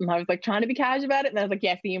Monday? And I was like trying to be casual about it. And I was like,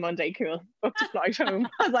 yeah, see you Monday. Cool. Booked a flight home.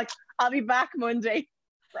 I was like, I'll be back Monday.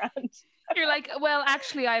 Grand. You're like, well,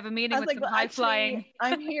 actually, I have a meeting with some high flying.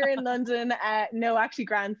 I'm here in London. No, actually,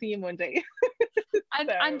 grand. See you Monday.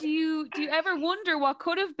 And do you ever wonder what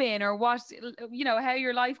could have been, or what, you know, how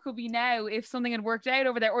your life could be now if something had worked out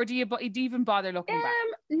over there, or do you even bother looking back?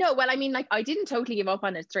 No, well, I mean, like, I didn't totally give up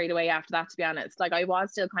on it straight away after that, to be honest. Like, I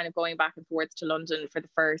was still kind of going back and forth to London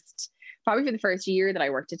probably for the first year that I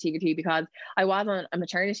worked at TV3, because I was on a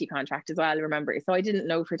maternity contract as well, remember. So I didn't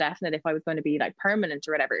know for definite if I was going to be like permanent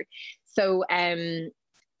or whatever. So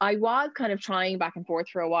I was kind of trying back and forth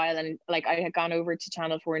for a while, and like I had gone over to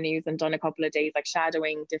Channel 4 News and done a couple of days like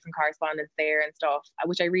shadowing different correspondents there and stuff,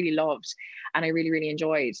 which I really loved and I really, really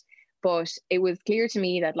enjoyed. But it was clear to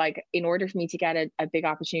me that like in order for me to get a big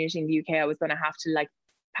opportunity in the UK, I was going to have to like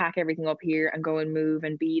pack everything up here and go and move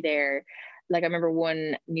and be there. Like I remember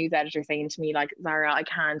one news editor saying to me, like, Zara, I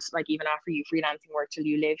can't like even offer you freelancing work till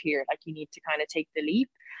you live here. Like you need to kind of take the leap.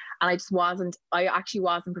 And I actually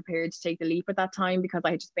wasn't prepared to take the leap at that time, because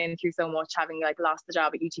I had just been through so much, having like lost the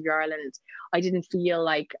job at UTV Ireland. I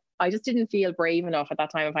just didn't feel brave enough at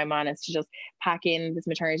that time, if I'm honest, to just pack in this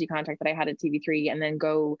maternity contract that I had at TV3 and then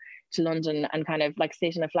go to London and kind of like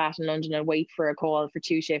sit in a flat in London and wait for a call for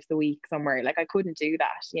 2 shifts a week somewhere. Like I couldn't do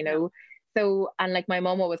that, you know? So, and like my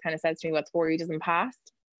mum always kind of says to me, what's for you doesn't pass.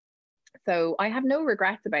 So I have no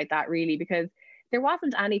regrets about that really, because there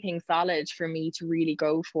wasn't anything solid for me to really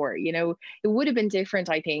go for. You know, it would have been different,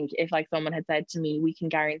 I think, if like someone had said to me, we can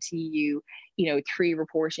guarantee you, you know, 3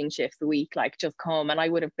 reporting shifts a week, like just come. And I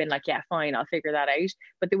would have been like, yeah, fine, I'll figure that out.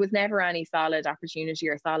 But there was never any solid opportunity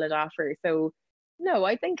or solid offer. So no,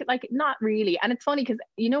 I think like not really. And it's funny because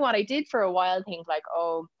you know what, I did for a while think like,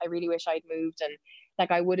 oh, I really wish I'd moved. And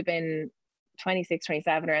like I would have been 26,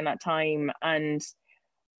 27 around that time. And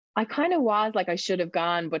I kind of was like, I should have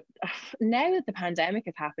gone. But now that the pandemic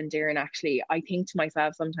has happened, Darren, actually, I think to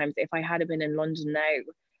myself sometimes, if I had been in London now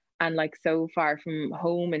and like so far from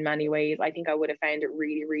home in many ways, I think I would have found it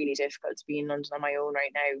really, really difficult to be in London on my own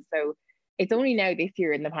right now. So it's only now this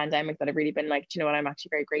year in the pandemic that I've really been like, do you know what, I'm actually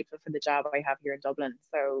very grateful for the job I have here in Dublin.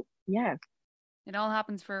 So yeah. It all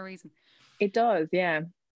happens for a reason. It does, yeah.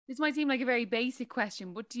 This might seem like a very basic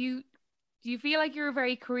question, but do you feel like you're a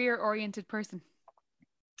very career-oriented person?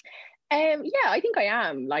 Yeah, I think I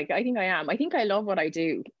am. I think I love what I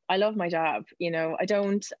do. I love my job. You know, I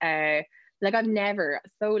don't like I've never,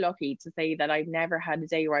 so lucky to say that I've never had a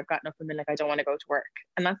day where I've gotten up and been like, I don't want to go to work.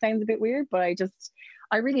 And that sounds a bit weird, but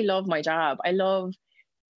I really love my job. I love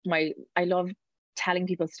telling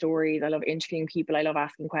people stories. I love interviewing people. I love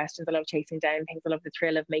asking questions. I love chasing down things. I love the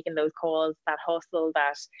thrill of making those calls, that hustle,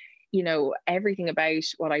 that, you know, everything about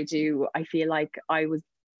what I do. I feel like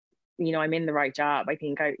you know, I'm in the right job. I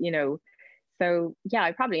think so yeah,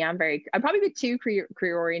 I'm probably a bit too career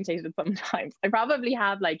orientated sometimes. I probably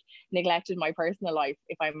have like neglected my personal life,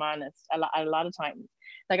 if I'm honest, a lot of times.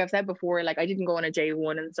 Like I've said before, like I didn't go on a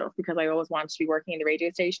J1 and stuff because I always wanted to be working in the radio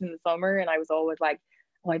station in the summer. And I was always like,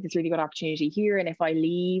 oh, I have this really good opportunity here. And if I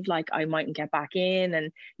leave, like I mightn't get back in.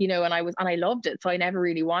 And, you know, and I loved it. So I never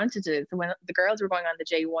really wanted to. So when the girls were going on the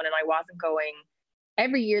J1 and I wasn't going,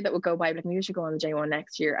 every year that would go by, I'd be like, maybe we should go on the J1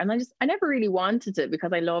 next year. And I never really wanted it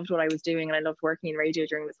because I loved what I was doing and I loved working in radio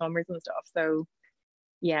during the summers and stuff. So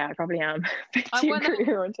yeah, I probably am.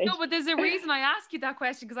 No, but there's a reason I ask you that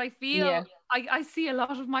question, because I feel I see a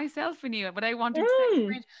lot of myself in you, but I want to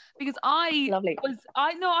say because I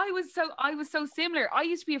was so similar. I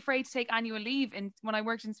used to be afraid to take annual leave when I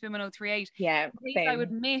worked in Swim 1038. Yeah, same. I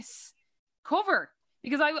would miss cover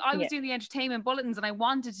because I was doing the entertainment bulletins and I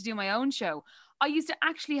wanted to do my own show. I used to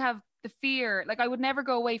actually have the fear, like I would never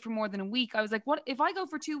go away for more than a week. I was like, what if I go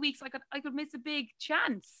for 2 weeks? I could miss a big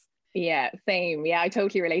chance. Yeah, same. Yeah, I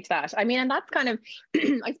totally relate to that. I mean, and that's kind of,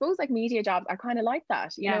 I suppose like media jobs are kind of like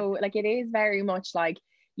that, you know, like it is very much like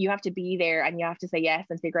you have to be there and you have to say yes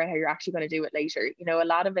and figure out how you're actually going to do it later. You know, a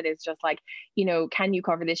lot of it is just like, you know, can you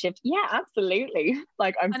cover this shift? Yeah, absolutely.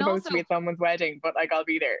 Like I'm supposed to be at someone's wedding, but like I'll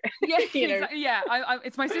be there. Yeah, you know? exactly. Yeah,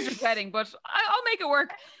 it's my sister's wedding, but I'll make it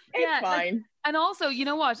work. It's fine. And also, you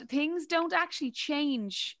know what? Things don't actually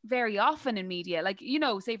change very often in media. Like, you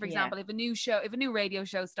know, say for example, if a new radio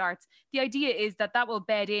show starts, the idea is that that will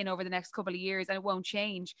bed in over the next couple of years and it won't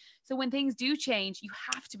change. So when things do change, you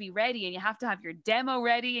have to be ready, and you have to have your demo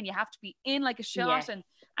ready, and you have to be in like a shot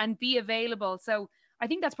and be available. So I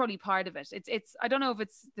think that's probably part of it. It's I don't know if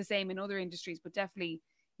it's the same in other industries, but definitely,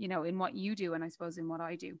 you know, in what you do, and I suppose in what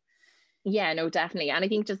I do. Yeah, no, definitely. And I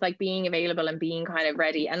think just like being available and being kind of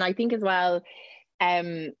ready. And I think as well,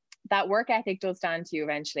 that work ethic does stand to you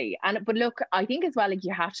eventually. But look, I think as well, like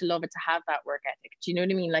you have to love it to have that work ethic. Do you know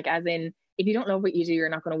what I mean? Like, as in, if you don't love what you do, you're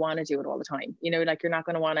not going to want to do it all the time. You know, like you're not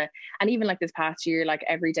going to want to. And even like this past year, like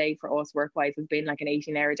every day for us work-wise has been like an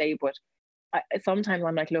 18-hour day. But sometimes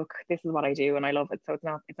I'm like, look, this is what I do and I love it. So it's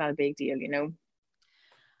not a big deal, you know?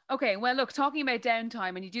 Okay, well, look, talking about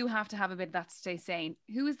downtime, and you do have to have a bit of that to stay sane.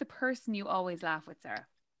 Who is the person you always laugh with, Sarah?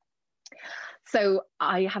 So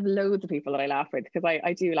I have loads of people that I laugh with, because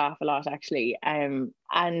I do laugh a lot actually.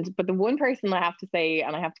 But the one person I have to say,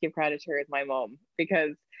 and I have to give credit to her, is my mom,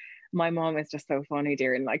 because my mom is just so funny,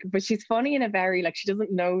 dear. And like, but she's funny in a very, like, she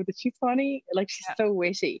doesn't know that she's funny. Like, she's so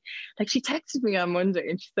witty. Like, she texted me on Monday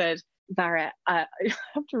and she said, Zara, I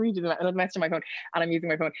have to read you that, and I've messaged my phone and I'm using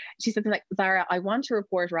my phone. She said, like, Zara, I want to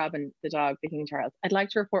report Robin, the dog, the King Charles. I'd like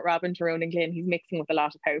to report Robin to Ronan Glynn. He's mixing with a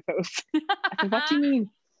lot of households. I said, what do you mean?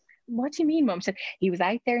 What do you mean, Mum? She said, he was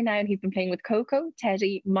out there now and he's been playing with Coco,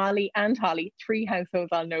 Teddy, Molly, and Holly. 3 households,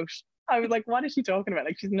 I'll note. I was like, what is she talking about?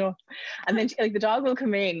 Like, she's nuts. And then like the dog will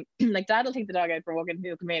come in, like Dad will take the dog out for a walk and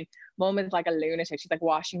he'll come in. Mum is like a lunatic. She's like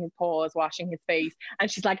washing his paws, washing his face.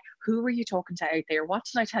 And she's like, who were you talking to out there? What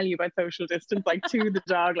did I tell you about social distance? Like, to the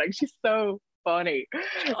dog. Like, she's so funny.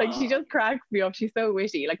 Like, she just cracks me up. She's so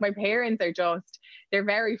witty. Like, my parents are just, they're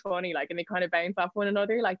very funny, like, and they kind of bounce off one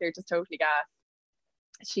another. Like, they're just totally gas.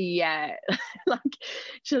 She like,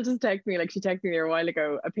 she'll just text me, like she texted me there a while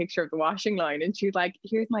ago a picture of the washing line, and she's like,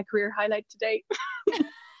 here's my career highlight today.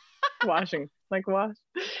 Washing, like, what?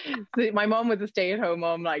 So my mom was a stay-at-home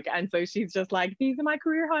mom, like, and so she's just like, these are my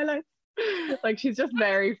career highlights. Like, she's just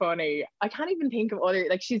very funny. I can't even think of other,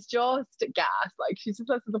 like, she's just gas. Like, she's just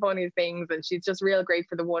lots of the funniest things, and she's just real great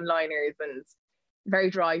for the one-liners, and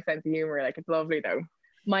very dry sense of humor. Like, it's lovely though.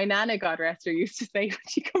 My nana, God rest her, used to say when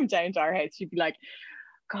she come down to our house, she'd be like,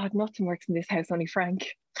 God, nothing works in this house, only Frank.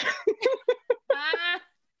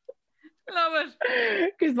 Love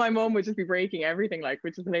it. Because my mum would just be breaking everything, like,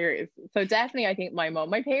 which is hilarious. So definitely, I think my mum,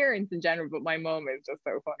 my parents in general, but my mum is just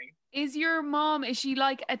so funny. Is your mom, is she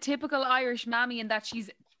like a typical Irish mammy in that she's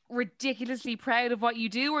ridiculously proud of what you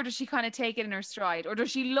do, or does she kind of take it in her stride, or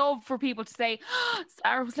does she love for people to say, oh,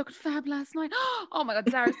 Sarah was looking fab last night, oh my God,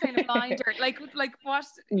 Sarah's playing a blinder, like what?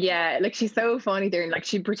 Yeah, like, she's so funny there, and like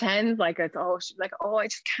she pretends like it's, oh, she's like, oh, I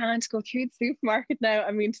just can't go through the supermarket now,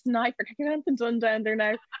 I mean, tonight we're getting anything done down there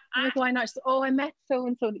now. I'm like, why not? She said, oh, I met so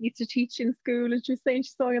and so that used to teach in school, and she was saying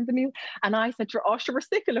she saw you on the news, and I said to her, oh, she was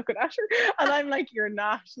sick of looking at her, and I'm like, you're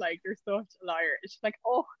not, like, you're such a liar. And she's like,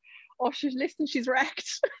 oh, she's listening, she's wrecked.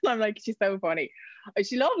 And I'm like, she's so funny.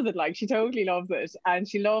 She loves it, like, she totally loves it. And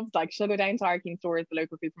she loves, like, she'll go down to Zara King stores, the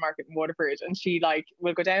local supermarket in Waterford, and she, like,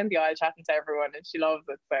 will go down the aisle chatting to everyone, and she loves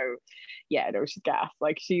it. So yeah, no, she's gas.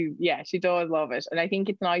 Like, she does love it. And I think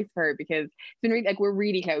it's nice for her, because it's been really, like, we're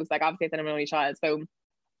really close. Like, obviously I'm an only child, so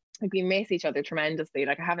like, we miss each other tremendously.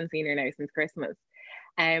 Like, I haven't seen her now since Christmas.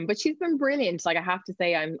 But she's been brilliant. Like, I have to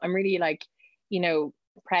say, I'm really, like, you know,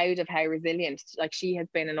 proud of how resilient, like, she has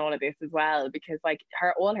been in all of this as well, because like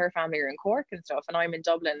all her family are in Cork and stuff, and I'm in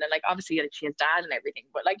Dublin, and like, obviously, like, she has dad and everything,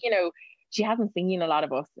 but like, you know, she hasn't seen a lot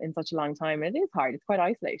of us in such a long time, and it is hard. It's quite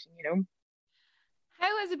isolating, you know.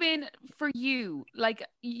 How has it been for you? Like,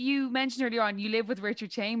 you mentioned earlier on, you live with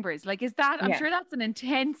Richard Chambers. Like, is that, I'm sure that's an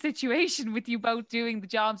intense situation with you both doing the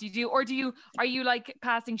jobs you do, or are you like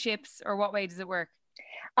passing ships, or what way does it work?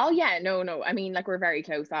 Oh yeah, no. I mean, like, we're very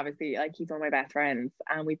close, obviously. Like, he's one of my best friends,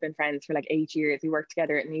 and we've been friends for like 8 years. We worked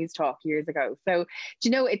together at News Talk years ago. So, do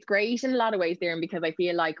you know, it's great in a lot of ways there, and because I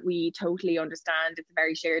feel like we totally understand, it's a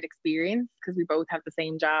very shared experience, because we both have the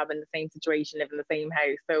same job and the same situation, live in the same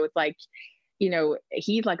house. So it's like, you know,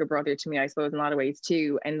 he's like a brother to me, I suppose, in a lot of ways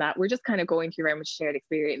too, and that we're just kind of going through very much shared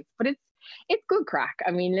experience. But it's good crack.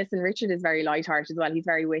 I mean, listen, Richard is very lighthearted as well. He's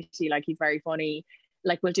very witty, like, he's very funny.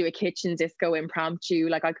 Like, we'll do a kitchen disco impromptu.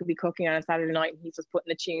 Like, I could be cooking on a Saturday night and he's just putting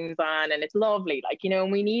the tunes on, and it's lovely. Like, you know,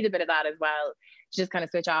 and we need a bit of that as well to just kind of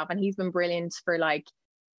switch off. And he's been brilliant for, like,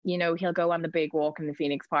 you know, he'll go on the big walk in the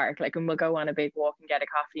Phoenix Park, like, and we'll go on a big walk and get a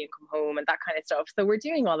coffee and come home and that kind of stuff. So we're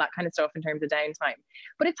doing all that kind of stuff in terms of downtime.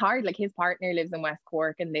 But it's hard. Like, his partner lives in West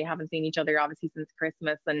Cork and they haven't seen each other obviously since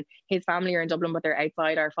Christmas, and his family are in Dublin, but they're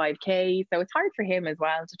outside our 5K. So it's hard for him as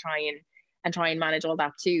well to try and manage all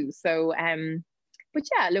that too. So but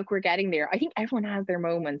yeah, look, we're getting there. I think everyone has their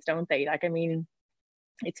moments, don't they? Like, I mean,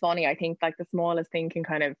 it's funny. I think like the smallest thing can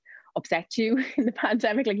kind of upset you in the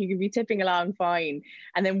pandemic. Like, you could be tipping along fine,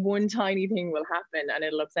 and then one tiny thing will happen and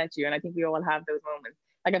it'll upset you. And I think we all have those moments.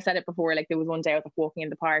 Like, I've said it before, like, there was one day I was like walking in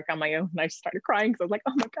the park on my own and I just started crying because I was like,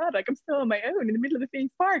 oh my God, like, I'm still on my own in the middle of the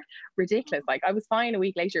Phoenix Park. Ridiculous. Like, I was fine a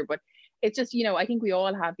week later, but it's just, you know, I think we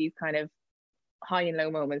all have these kind of high and low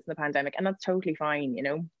moments in the pandemic, and that's totally fine, you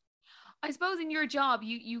know. I suppose in your job,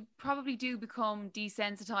 you probably do become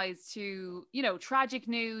desensitized to, you know, tragic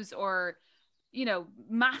news or, you know,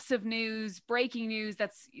 massive news, breaking news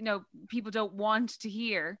that's, you know, people don't want to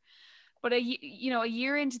hear. But, you know, a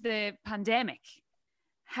year into the pandemic,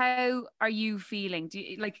 how are you feeling?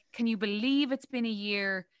 Can you believe it's been a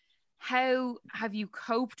year? How have you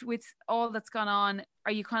coped with all that's gone on?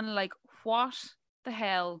 Are you kind of like, what the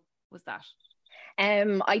hell was that?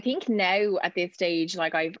 I think now at this stage,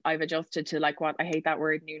 like, I've adjusted to, like, what I hate that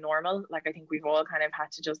word, new normal. Like, I think we've all kind of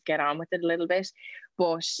had to just get on with it a little bit.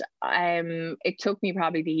 But it took me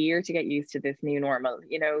probably the year to get used to this new normal,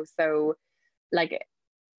 you know. So, like,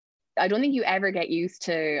 I don't think you ever get used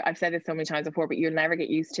to, I've said this so many times before, but you'll never get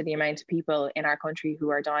used to the amount of people in our country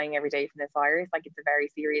who are dying every day from this virus. Like, it's a very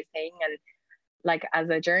serious thing. And like, as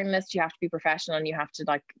a journalist, you have to be professional, and you have to,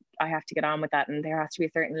 like, I have to get on with that, and there has to be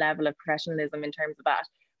a certain level of professionalism in terms of that.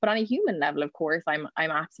 But on a human level, of course, I'm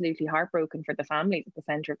absolutely heartbroken for the families at the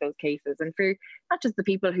centre of those cases, and for not just the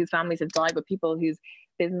people whose families have died, but people whose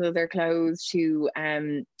businesses are closed, who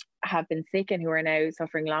have been sick and who are now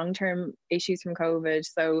suffering long-term issues from COVID.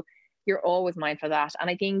 So you're always mindful of that. And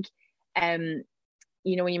I think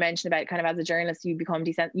you know, when you mentioned about kind of as a journalist, you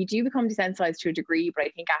do become desensitized to a degree, but I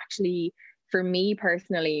think actually, for me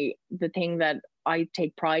personally, the thing that I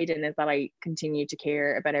take pride in is that I continue to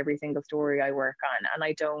care about every single story I work on. And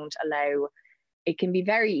I don't allow, it can be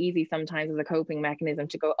very easy sometimes as a coping mechanism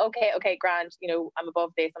to go, okay, grand, you know, I'm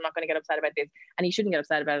above this, I'm not going to get upset about this. And you shouldn't get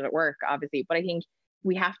upset about it at work, obviously. But I think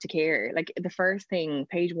we have to care. Like, the first thing,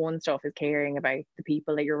 page one stuff, is caring about the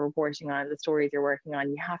people that you're reporting on, the stories you're working on.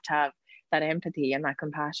 You have to have that empathy and that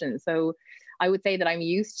compassion. So I would say that I'm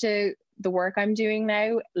used to the work I'm doing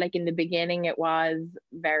now. Like, in the beginning, it was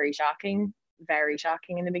very shocking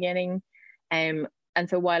in the beginning. And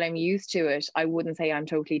so while I'm used to it, I wouldn't say I'm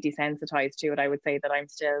totally desensitized to it. I would say that I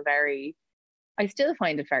still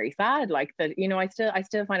find it very sad. Like, that, you know, I still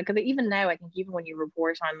find it, because even now, I think even when you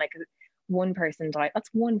report on, like, one person died, that's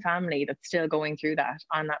one family that's still going through that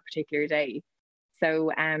on that particular day.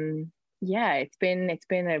 So yeah, it's been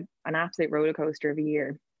an absolute roller coaster of a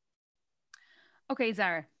year. Okay,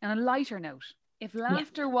 Zara, on a lighter note, if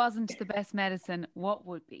laughter wasn't the best medicine, what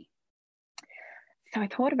would be? So I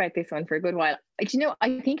thought about this one for a good while. You know,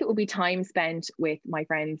 I think it would be time spent with my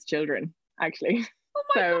friends' children, actually. Oh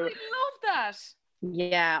my God, I love that.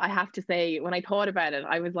 Yeah, I have to say, when I thought about it,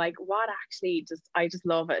 I was like, what actually, I just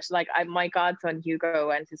love it. Like, my godson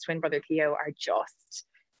Hugo and his twin brother Theo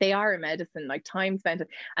they are a medicine, like, time spent.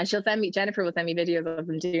 And Jennifer will send me videos of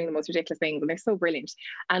them doing the most ridiculous things, and they're so brilliant.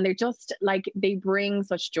 And they're just like, they bring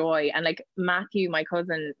such joy. And like, Matthew, my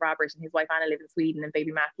cousin Robert, and his wife Anna live in Sweden, and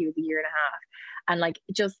baby Matthew is a year and a half. And like,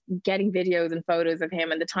 just getting videos and photos of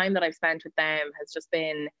him and the time that I've spent with them has just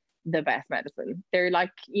been the best medicine. They're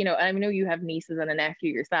like, you know, and I know you have nieces and a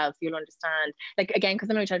nephew yourself, so you'll understand. Like, again, because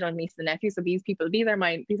I know I don't have nieces and nephews, so these are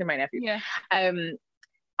my nephews. Yeah.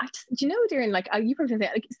 I just, you know, Darren, like, you probably say,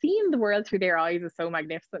 like, seeing the world through their eyes is so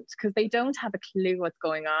magnificent, because they don't have a clue what's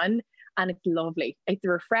going on, and it's lovely. It's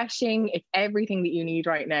refreshing. It's everything that you need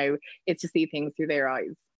right now, is to see things through their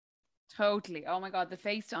eyes. Totally. Oh my God, the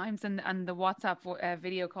FaceTimes and the WhatsApp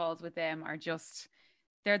video calls with them are just,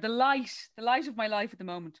 they're the light of my life at the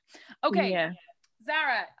moment. Okay. Yeah.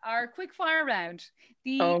 Zara, our quick fire round.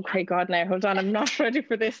 Oh my God, now hold on, I'm not ready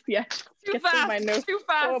for this yet. Too fast.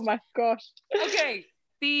 Oh my gosh. Okay.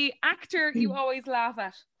 The actor you always laugh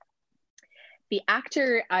at. The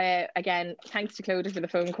actor, again, thanks to Clodagh for the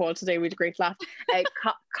phone call today. We had a great laugh.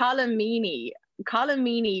 Colin Meaney. Colin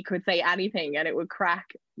Meaney could say anything and it would crack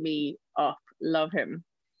me up. Love him.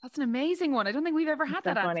 That's an amazing one. I don't think we've ever had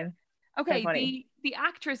that funny. answer. Okay, the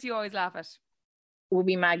actress you always laugh at will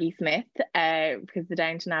be Maggie Smith, because the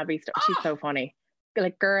Downton Abbey stuff. She's so funny.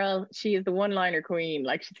 Like, girl, she is the one-liner queen.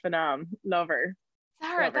 Like, she's phenomenal. Love her.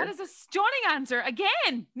 Zara, that is a stunning answer.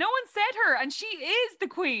 Again, no one said her, and she is the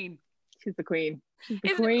queen. She's the queen. She's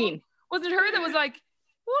the Isn't queen. Wasn't it her that was like,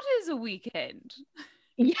 what is a weekend?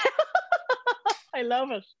 Yeah. I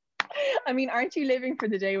love it. I mean, aren't you living for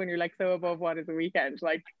the day when you're like so above what is a weekend?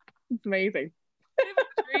 Like, it's amazing. Living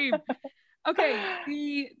the dream.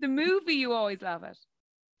 Okay, the movie you always love it.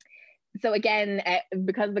 So again,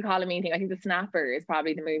 because of the Colin Mean thing, I think The Snapper is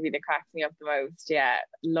probably the movie that cracks me up the most. Yeah,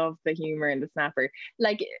 love the humour in The Snapper.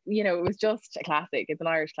 Like, you know, it was just a classic. It's an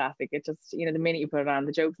Irish classic. It just, you know, the minute you put it on,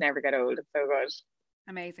 the jokes never get old. It's so good.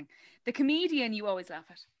 Amazing. The comedian you always laugh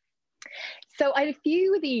at. So I had a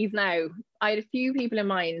few of these now. I had a few people in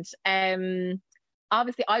mind.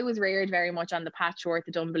 Obviously, I was reared very much on the Pat Short,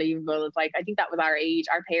 the Unbelievables. Like, I think that was our age.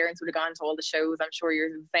 Our parents would have gone to all the shows. I'm sure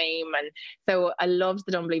yours is the same. And so I loved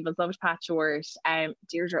the Unbelievables, loved Pat Short.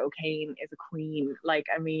 Deirdre O'Kane is a queen. Like,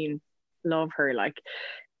 I mean, love her. Like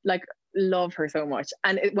love her so much.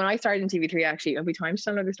 And when I started in TV3, actually, have we time to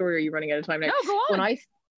tell another story? Or are you running out of time now? No, go on.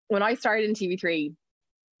 When I started in TV3,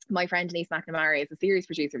 my friend Denise McNamara is a series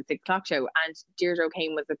producer of the 6 o'clock show, and Deirdre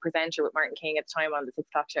O'Kane was a presenter with Martin King at the time on the 6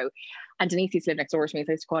 o'clock show. And Denise used to live next door to me, so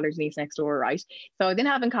I used to call her Denise next door, right? So I've been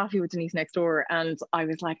having coffee with Denise next door, and I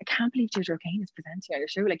was like, I can't believe Deirdre O'Kane is presenting on your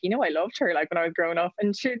show. Like, you know, I loved her like when I was growing up.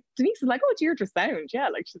 And Denise was like, oh, Deirdre's sound. Yeah,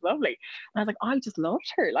 like she's lovely. And I was like, I just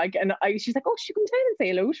loved her. Like, and she's like, oh, she come down and say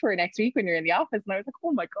hello to her next week when you're in the office. And I was like,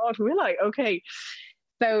 oh my God, will I? Okay.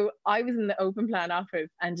 So I was in the open plan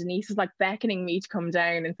office, and Denise was like beckoning me to come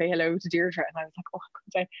down and say hello to Deirdre. And I was like, oh,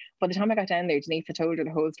 come down. By the time I got down there, Denise had told her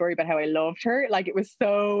the whole story about how I loved her. Like, it was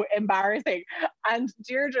so embarrassing. And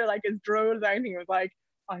Deirdre, like, as droll as anything, was like,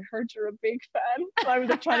 I heard you're a big fan. And I was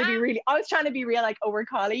like trying to be real, like, oh, we're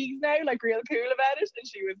colleagues now, like real cool about it. And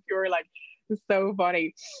she was pure, like, it was so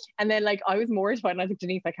funny. And then, like, I was mortified, and I was like,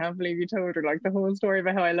 Denise, I can't believe you told her like the whole story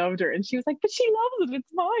about how I loved her. And she was like, but she loves it,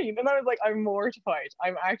 it's fine. And I was like, I'm mortified.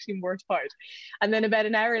 I'm actually mortified. And then about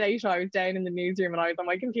an hour later, I was down in the newsroom, and I was on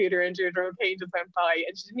my computer, and Deirdre O'Kane just went by,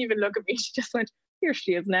 and she didn't even look at me. She just went, here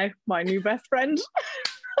she is now, my new best friend.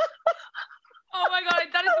 Oh my God,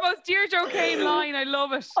 that is the most Deirdre O'Kane line. I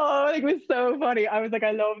love it. Oh, it was so funny. I was like,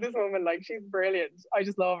 I love this woman. Like, she's brilliant. I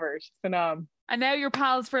just love her. She's phenomenal. And now you're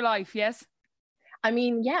pals for life, yes? I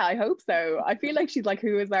mean, yeah, I hope so. I feel like she's like,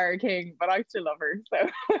 who is Zara King? But I still love her. So.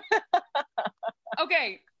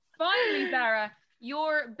 Okay, finally, Zara,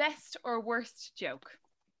 your best or worst joke.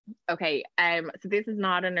 Okay, so this is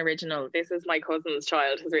not an original. This is my cousin's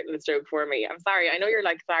child who's written this joke for me. I'm sorry. I know you're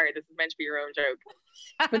like, sorry, this is meant to be your own joke.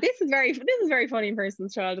 But this is very funny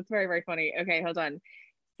person's child. It's very, very funny. Okay, hold on.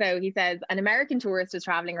 So he says, an American tourist was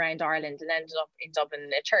traveling around Ireland and ended up in Dublin in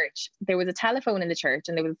a church. There was a telephone in the church,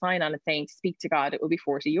 and there was a sign on it saying, to speak to God, it will be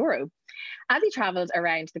 €40. As he travelled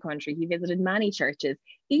around the country, he visited many churches,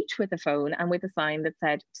 each with a phone and with a sign that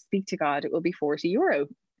said, to speak to God, it will be €40.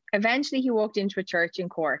 Eventually, he walked into a church in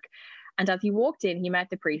Cork. And as he walked in, he met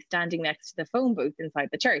the priest standing next to the phone booth inside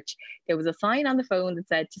the church. There was a sign on the phone that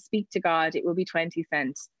said, to speak to God, it will be 20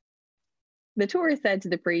 cents. The tourist said to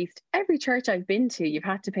the priest, every church I've been to, you've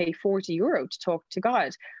had to pay €40 to talk to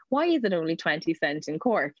God. Why is it only 20 cents in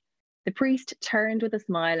Cork? The priest turned with a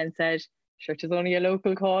smile and said, sure, it is only a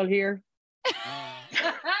local call here.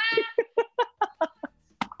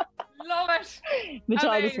 Love it. The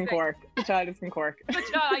child is from Cork. The child is from Cork.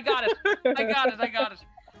 I got it.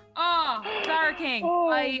 Oh, Zara King,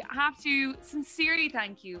 I have to sincerely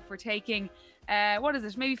thank you for taking,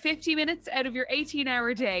 maybe 50 minutes out of your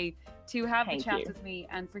 18-hour day to have the chat with me,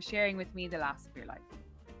 and for sharing with me the laughs of your life.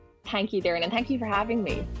 Thank you, Darren, and thank you for having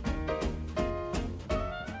me.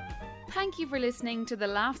 Thank you for listening to the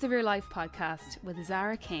Laughs of Your Life podcast with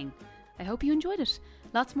Zara King. I hope you enjoyed it.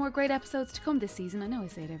 Lots more great episodes to come this season. I know I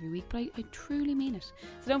say it every week, but I truly mean it.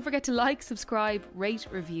 So don't forget to like, subscribe, rate,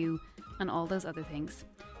 review, and all those other things.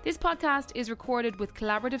 This podcast is recorded with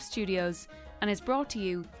Collaborative Studios and is brought to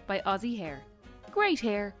you by Aussie Hair. Great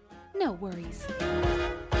hair, no worries.